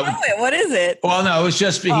 I know it. What is it? Well, no, it was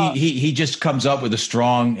just he just comes up with a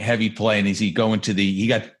strong, heavy play, and he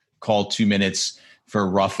got called 2 minutes for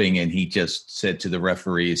roughing, and he just said to the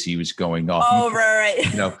referee as he was going off, "Oh, right.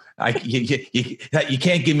 You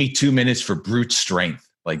can't give me 2 minutes for brute strength.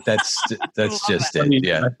 That's just it."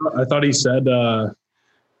 Yeah, I thought he said, "I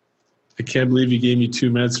can't believe you gave me 2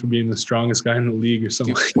 minutes for being the strongest guy in the league," or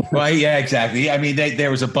something. Well, yeah, exactly. I mean,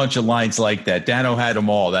 there was a bunch of lines like that. Dano had them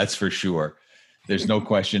all. That's for sure. There's no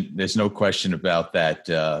question about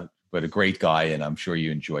that. But a great guy, and I'm sure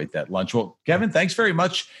you enjoyed that lunch. Well, Kevin, thanks very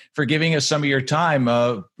much for giving us some of your time.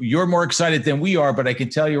 You're more excited than we are, but I can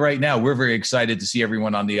tell you right now, we're very excited to see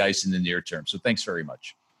everyone on the ice in the near term. So thanks very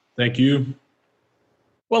much. Thank you.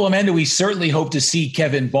 Well, Amanda, we certainly hope to see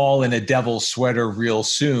Kevin Ball in a Devils sweater real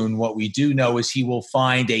soon. What we do know is he will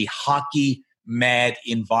find a hockey-mad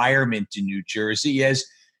environment in New Jersey, as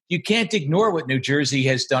you can't ignore what New Jersey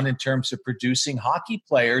has done in terms of producing hockey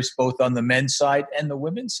players, both on the men's side and the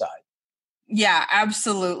women's side. Yeah,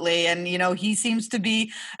 absolutely. And, he seems to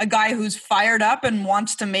be a guy who's fired up and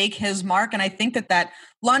wants to make his mark. And I think that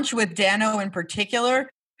lunch with Dano in particular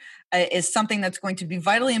is something that's going to be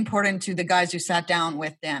vitally important to the guys who sat down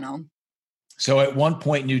with Dano. So at one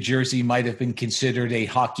point, New Jersey might have been considered a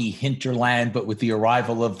hockey hinterland, but with the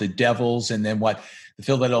arrival of the Devils and then what the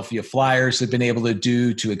Philadelphia Flyers have been able to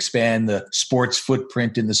do to expand the sports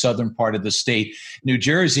footprint in the southern part of the state, New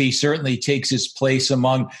Jersey certainly takes its place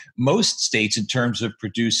among most states in terms of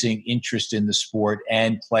producing interest in the sport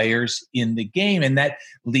and players in the game. And that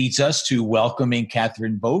leads us to welcoming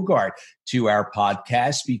Catherine Bogart to our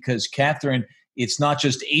podcast, because Catherine, it's not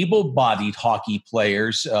just able-bodied hockey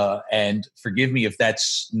players, and forgive me if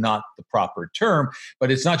that's not the proper term, but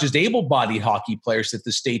it's not just able-bodied hockey players that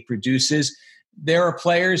the state produces. There are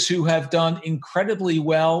players who have done incredibly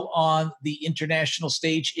well on the international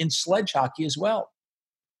stage in sledge hockey as well.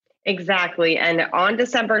 Exactly. And on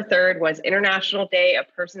December 3rd was International Day of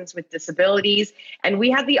Persons with Disabilities. And we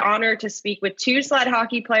had the honor to speak with two sled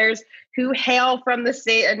hockey players who hail from the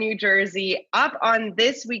state of New Jersey. Up on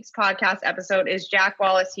this week's podcast episode is Jack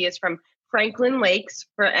Wallace. He is from Franklin Lakes.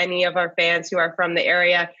 For any of our fans who are from the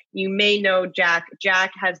area, you may know Jack.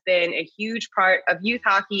 Jack has been a huge part of youth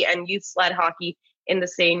hockey and youth sled hockey in the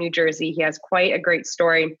state of New Jersey. He has quite a great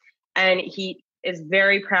story, and he is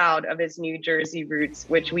very proud of his New Jersey roots,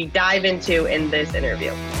 which we dive into in this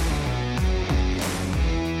interview.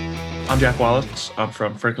 I'm Jack Wallace. I'm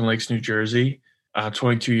from Franklin Lakes, New Jersey.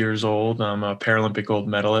 22 years old. I'm a Paralympic gold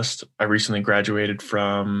medalist. I recently graduated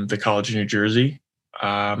from the College of New Jersey.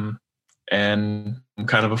 And I'm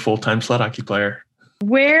kind of a full-time sled hockey player.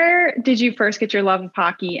 Where did you first get your love of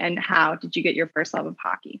hockey, and how did you get your first love of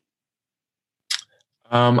hockey?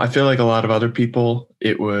 I feel like a lot of other people,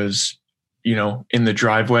 it was, in the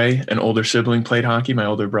driveway. An older sibling played hockey. My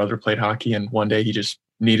older brother played hockey, and one day he just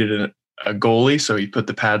needed a goalie, so he put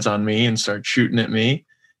the pads on me and started shooting at me.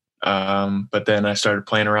 But then I started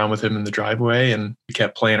playing around with him in the driveway, and we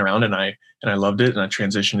kept playing around, and I loved it. And I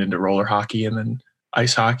transitioned into roller hockey and then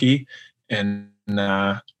ice hockey, and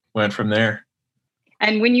went from there.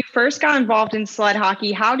 And when you first got involved in sled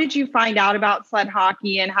hockey, how did you find out about sled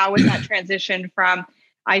hockey, and how was that transition from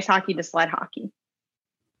ice hockey to sled hockey?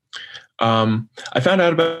 I found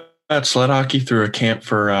out about sled hockey through a camp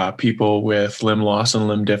for people with limb loss and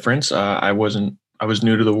limb difference. I was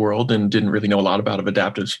new to the world and didn't really know a lot about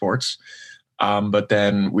adaptive sports. But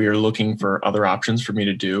then we were looking for other options for me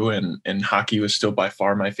to do, and hockey was still by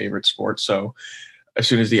far my favorite sport. So as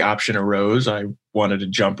soon as the option arose, I wanted to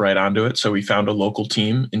jump right onto it. So we found a local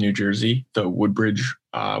team in New Jersey, the Woodbridge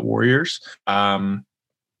Warriors. And,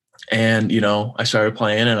 I started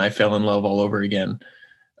playing and I fell in love all over again.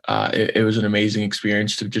 It was an amazing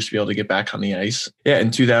experience to just be able to get back on the ice. Yeah,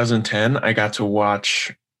 in 2010, I got to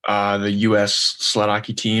watch the U.S. sled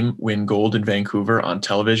hockey team win gold in Vancouver on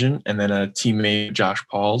television. And then a teammate, Josh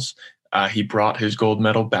Pauls, he brought his gold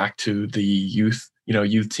medal back to the youth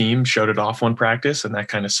team, showed it off one practice, and that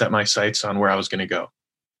kind of set my sights on where I was going to go.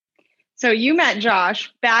 So you met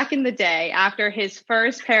Josh back in the day after his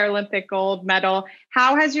first Paralympic gold medal.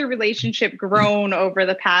 How has your relationship grown over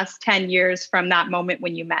the past 10 years from that moment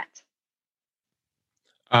when you met?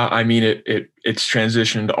 It's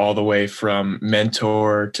transitioned all the way from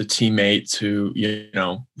mentor to teammate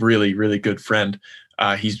to, really, really good friend.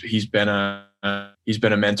 He's been a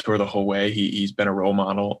mentor the whole way. He's been a role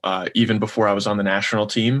model. Even before I was on the national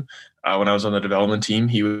team, when I was on the development team,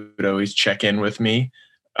 he would always check in with me,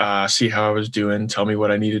 see how I was doing, tell me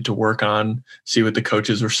what I needed to work on, see what the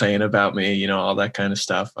coaches were saying about me, all that kind of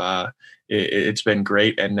stuff. It's been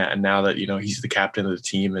great. And now that, he's the captain of the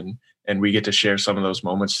team and we get to share some of those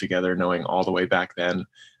moments together, knowing all the way back then,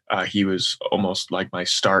 he was almost like my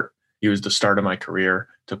start. He was the start of my career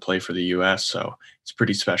to play for the U.S. So it's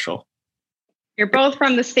pretty special. You're both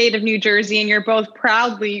from the state of New Jersey, and you're both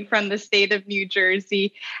proudly from the state of New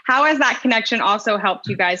Jersey. How has that connection also helped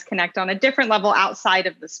you guys connect on a different level outside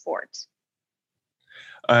of the sport?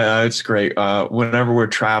 It's great. Whenever we're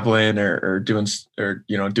traveling or doing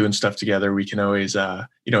stuff together, we can always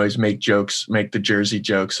make the Jersey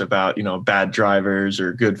jokes about, bad drivers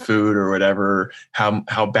or good food or whatever,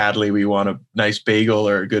 how badly we want a nice bagel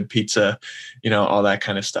or a good pizza, all that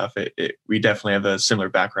kind of stuff. We definitely have a similar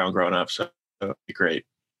background growing up. So it'd be great.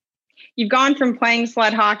 You've gone from playing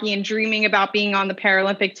sled hockey and dreaming about being on the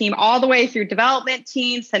Paralympic team all the way through development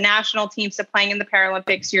teams to national teams to playing in the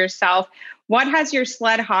Paralympics yourself. What has your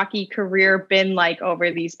sled hockey career been like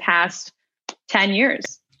over these past 10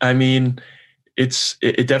 years?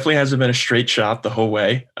 It definitely hasn't been a straight shot the whole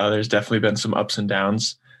way. There's definitely been some ups and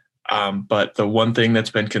downs. But the one thing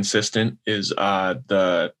that's been consistent is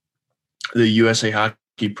the USA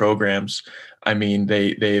Hockey programs.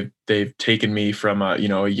 They've taken me from a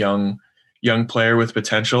young player with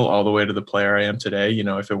potential all the way to the player I am today.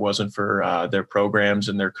 If it wasn't for their programs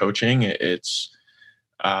and their coaching,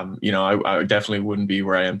 I definitely wouldn't be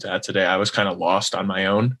where I am today. I was kind of lost on my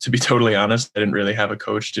own, to be totally honest. I didn't really have a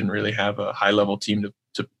coach, didn't really have a high level team to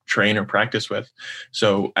train or practice with.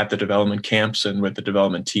 So at the development camps and with the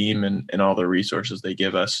development team and all the resources they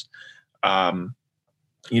give us,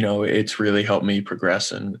 it's really helped me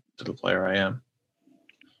progress into the player I am.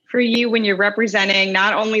 For you, when you're representing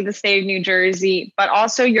not only the state of New Jersey, but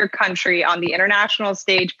also your country on the international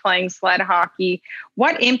stage playing sled hockey,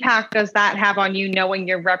 what impact does that have on you knowing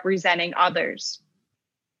you're representing others?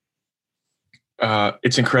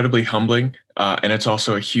 It's incredibly humbling, and it's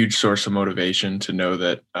also a huge source of motivation to know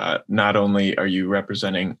that not only are you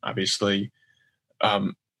representing, obviously,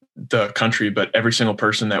 the country, but every single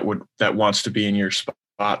person that wants to be in your spot,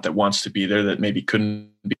 that wants to be there, that maybe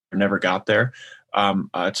couldn't be or never got there.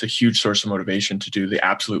 It's a huge source of motivation to do the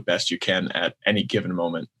absolute best you can at any given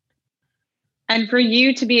moment. And for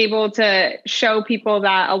you to be able to show people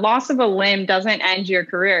that a loss of a limb doesn't end your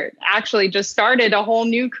career, it actually just started a whole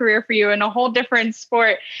new career for you in a whole different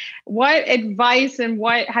sport. What advice and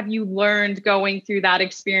what have you learned going through that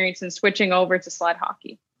experience and switching over to sled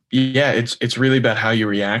hockey? Yeah, it's really about how you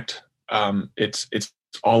react. It's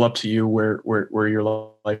all up to you where your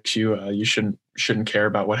life takes you. You shouldn't care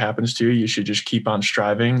about what happens to you. You should just keep on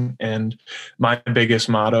striving. And my biggest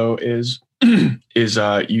motto is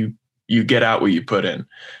you get out what you put in.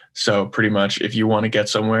 So pretty much if you want to get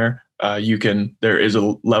somewhere, there is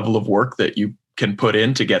a level of work that you can put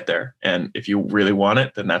in to get there. And if you really want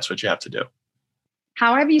it, then that's what you have to do.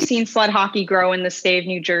 How have you seen sled hockey grow in the state of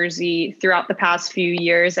New Jersey throughout the past few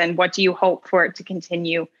years? And what do you hope for it to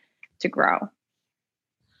continue to grow?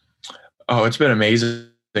 Oh, it's been amazing.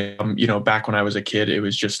 Back when I was a kid, it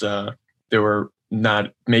was just, there were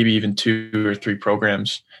not maybe even 2 or 3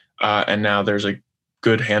 programs. And now there's a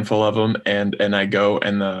good handful of them. And I go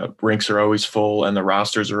and the rinks are always full and the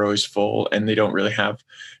rosters are always full, and they don't really have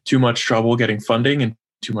too much trouble getting funding and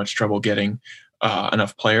too much trouble getting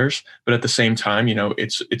enough players. But at the same time,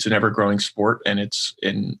 it's an ever growing sport, and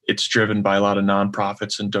it's driven by a lot of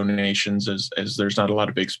nonprofits and donations as there's not a lot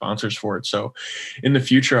of big sponsors for it. So in the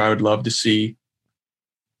future, I would love to see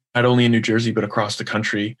only in New Jersey, but across the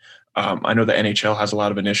country. I know the NHL has a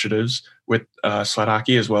lot of initiatives with sled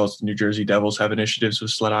hockey, as well as the New Jersey Devils have initiatives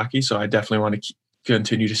with sled hockey. So I definitely want to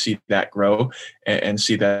continue to see that grow and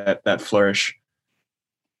see that flourish.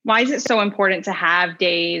 Why is it so important to have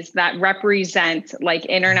days that represent like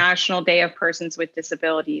International Day of Persons with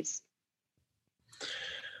Disabilities?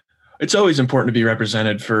 It's always important to be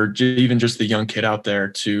represented for even just the young kid out there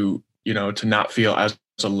to not feel as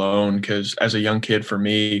alone. Because as a young kid, for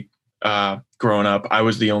me, growing up, I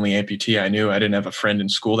was the only amputee I knew. I didn't have a friend in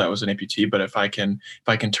school that was an amputee, but if I can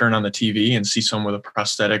turn on the TV and see someone with a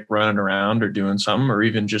prosthetic running around or doing something, or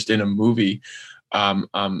even just in a movie,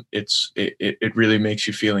 it really makes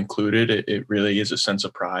you feel included. It really is a sense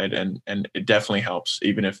of pride, and it definitely helps.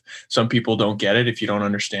 Even if some people don't get it, if you don't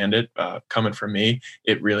understand it, coming from me,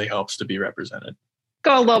 it really helps to be represented.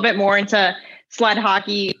 Go a little bit more into sled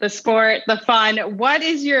hockey, the sport, the fun. What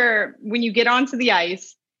is when you get onto the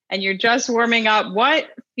ice and you're just warming up, what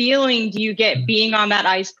feeling do you get being on that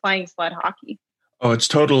ice playing sled hockey? Oh, it's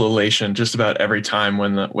total elation just about every time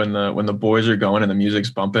when the boys are going and the music's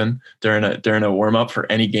bumping during a warm up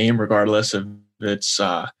for any game, regardless if it's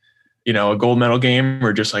a gold medal game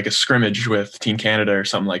or just like a scrimmage with Team Canada or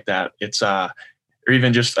something like that. It's or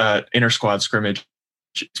even just inter squad scrimmage.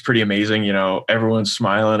 It's pretty amazing. Everyone's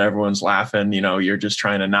smiling, everyone's laughing. You're just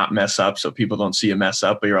trying to not mess up so people don't see you mess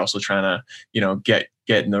up, but you're also trying to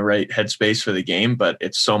get in the right headspace for the game. But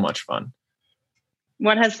it's so much fun.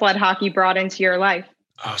 What has sled hockey brought into your life?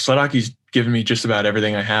 Sled hockey's given me just about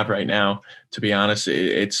everything I have right now. To be honest,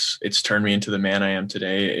 it's turned me into the man I am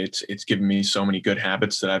today. It's given me so many good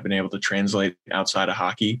habits that I've been able to translate outside of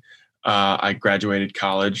hockey. I graduated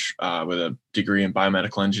college with a degree in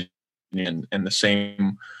biomedical engineering, and the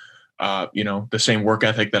same the same work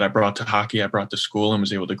ethic that I brought to hockey, I brought to school, and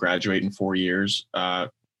was able to graduate in 4 years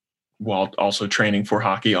while also training for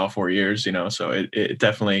hockey all 4 years. So it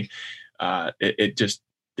definitely. It just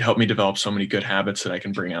helped me develop so many good habits that I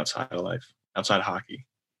can bring outside of life, outside of hockey.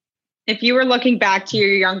 If you were looking back to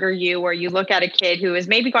your younger you, or you look at a kid who is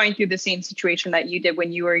maybe going through the same situation that you did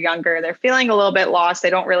when you were younger, they're feeling a little bit lost.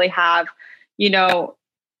 They don't really have, the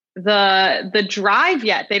drive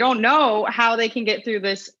yet. They don't know how they can get through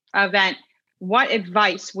this event. What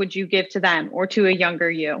advice would you give to them or to a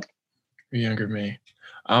younger you? A younger me.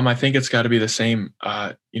 I think it's got to be the same.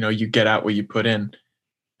 You get out what you put in.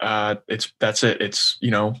 That's it. It's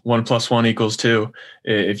 1 + 1 = 2.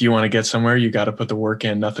 If you want to get somewhere, you got to put the work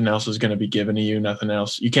in. Nothing else is going to be given to you. Nothing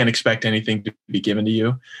else. You can't expect anything to be given to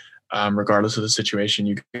you, regardless of the situation.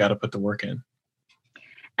 You got to put the work in.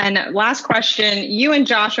 And last question, you and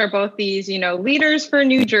Josh are both these, leaders for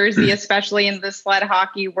New Jersey, especially in the sled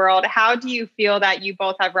hockey world. How do you feel that you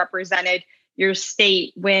both have represented your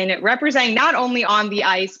state when representing not only on the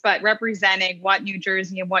ice, but representing what New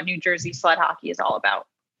Jersey and what New Jersey sled hockey is all about?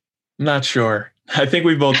 Not sure. I think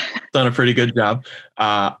we've both done a pretty good job,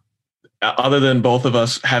 other than both of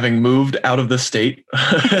us having moved out of the state.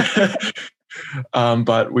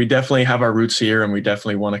 But we definitely have our roots here, and we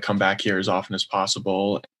definitely want to come back here as often as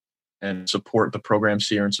possible and support the programs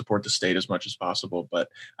here and support the state as much as possible. But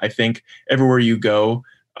I think everywhere you go,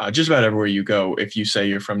 just about everywhere you go, if you say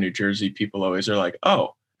you're from New Jersey, people always are like,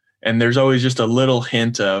 oh, and there's always just a little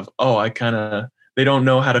hint of, oh, they don't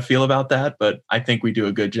know how to feel about that, but I think we do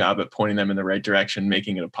a good job at pointing them in the right direction,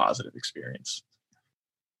 making it a positive experience.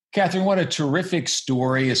 Catherine, what a terrific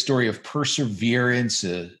story, a story of perseverance,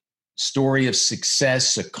 a story of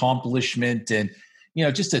success, accomplishment, and,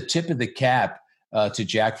 just a tip of the cap to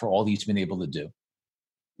Jack for all he's been able to do.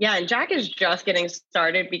 Yeah, and Jack is just getting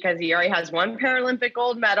started because he already has 1 Paralympic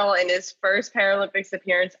gold medal in his first Paralympics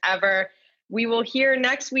appearance ever. We will hear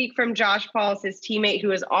next week from Josh Pauls, his teammate,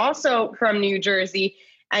 who is also from New Jersey.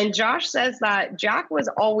 And Josh says that Jack was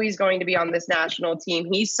always going to be on this national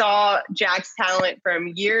team. He saw Jack's talent from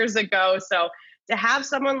years ago. So to have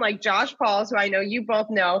someone like Josh Pauls, who I know you both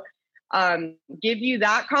know, give you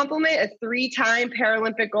that compliment, a 3-time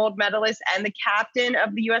Paralympic gold medalist and the captain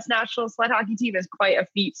of the U.S. national sled hockey team, is quite a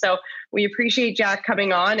feat. So we appreciate Jack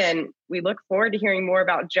coming on, and we look forward to hearing more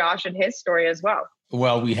about Josh and his story as well.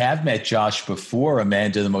 Well, we have met Josh before,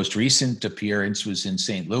 Amanda. The most recent appearance was in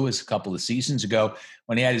St. Louis a couple of seasons ago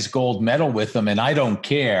when he had his gold medal with him. And I don't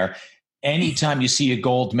care. Anytime you see a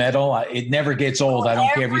gold medal, it never gets old. I don't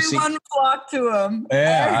care if you see. Everyone flocked to him.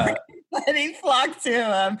 Yeah. Everybody flocked to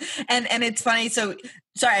him. And it's funny. So,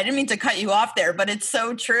 sorry, I didn't mean to cut you off there, but it's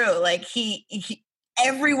so true. Like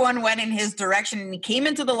everyone went in his direction, and he came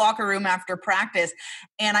into the locker room after practice.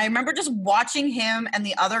 And I remember just watching him and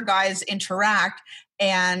the other guys interact,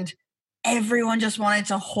 and everyone just wanted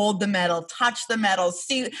to hold the medal, touch the medal,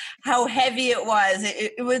 see how heavy it was.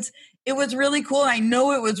 It was really cool. And I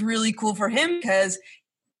know it was really cool for him because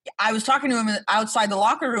I was talking to him outside the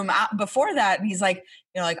locker room before that. And he's like,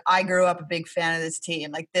 I grew up a big fan of this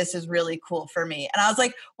team. Like, this is really cool for me. And I was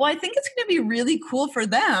like, well, I think it's going to be really cool for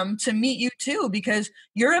them to meet you too, because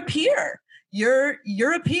you're a peer. You're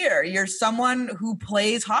a peer. You're someone who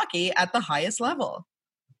plays hockey at the highest level.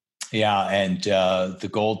 Yeah, and the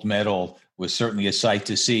gold medal was certainly a sight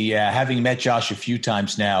to see. Having met Josh a few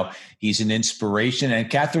times now, he's an inspiration. And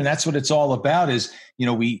Catherine, that's what it's all about is,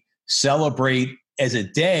 we celebrate as a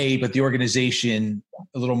day, but the organization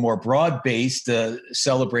a little more broad-based,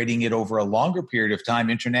 celebrating it over a longer period of time,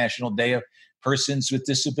 International Day of Persons with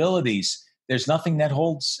Disabilities. There's nothing that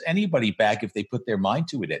holds anybody back if they put their mind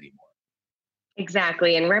to it anymore.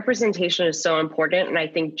 Exactly. And representation is so important. And I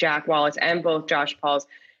think Jack Wallace and both Josh Pauls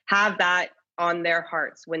have that on their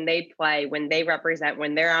hearts when they play, when they represent,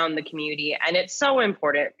 when they're out in the community. And it's so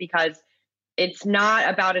important because it's not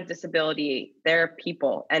about a disability. They're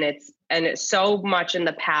people. And it's so much in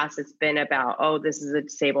the past, it's been about, oh, this is a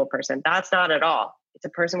disabled person. That's not at all. It's a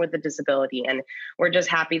person with a disability. And we're just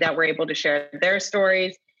happy that we're able to share their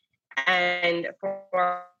stories. And for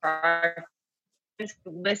our friends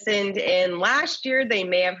who listened in last year, they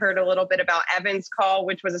may have heard a little bit about Evan's Call,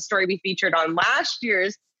 which was a story we featured on last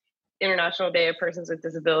year's International Day of Persons with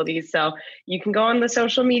Disabilities. So you can go on the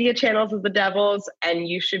social media channels of the Devils and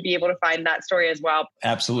you should be able to find that story as well.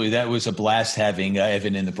 Absolutely. That was a blast having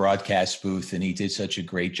Evan in the broadcast booth, and he did such a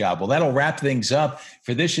great job. Well, that'll wrap things up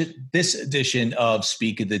for this edition of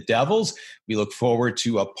Speak of the Devils. We look forward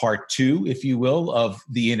to a part 2, if you will, of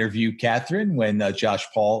the interview, Catherine, when Josh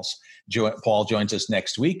Paul joins us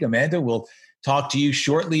next week. Amanda will talk to you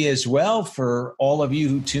shortly as well. For all of you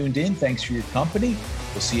who tuned in, thanks for your company.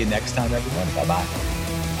 We'll see you next time, everyone. Bye-bye.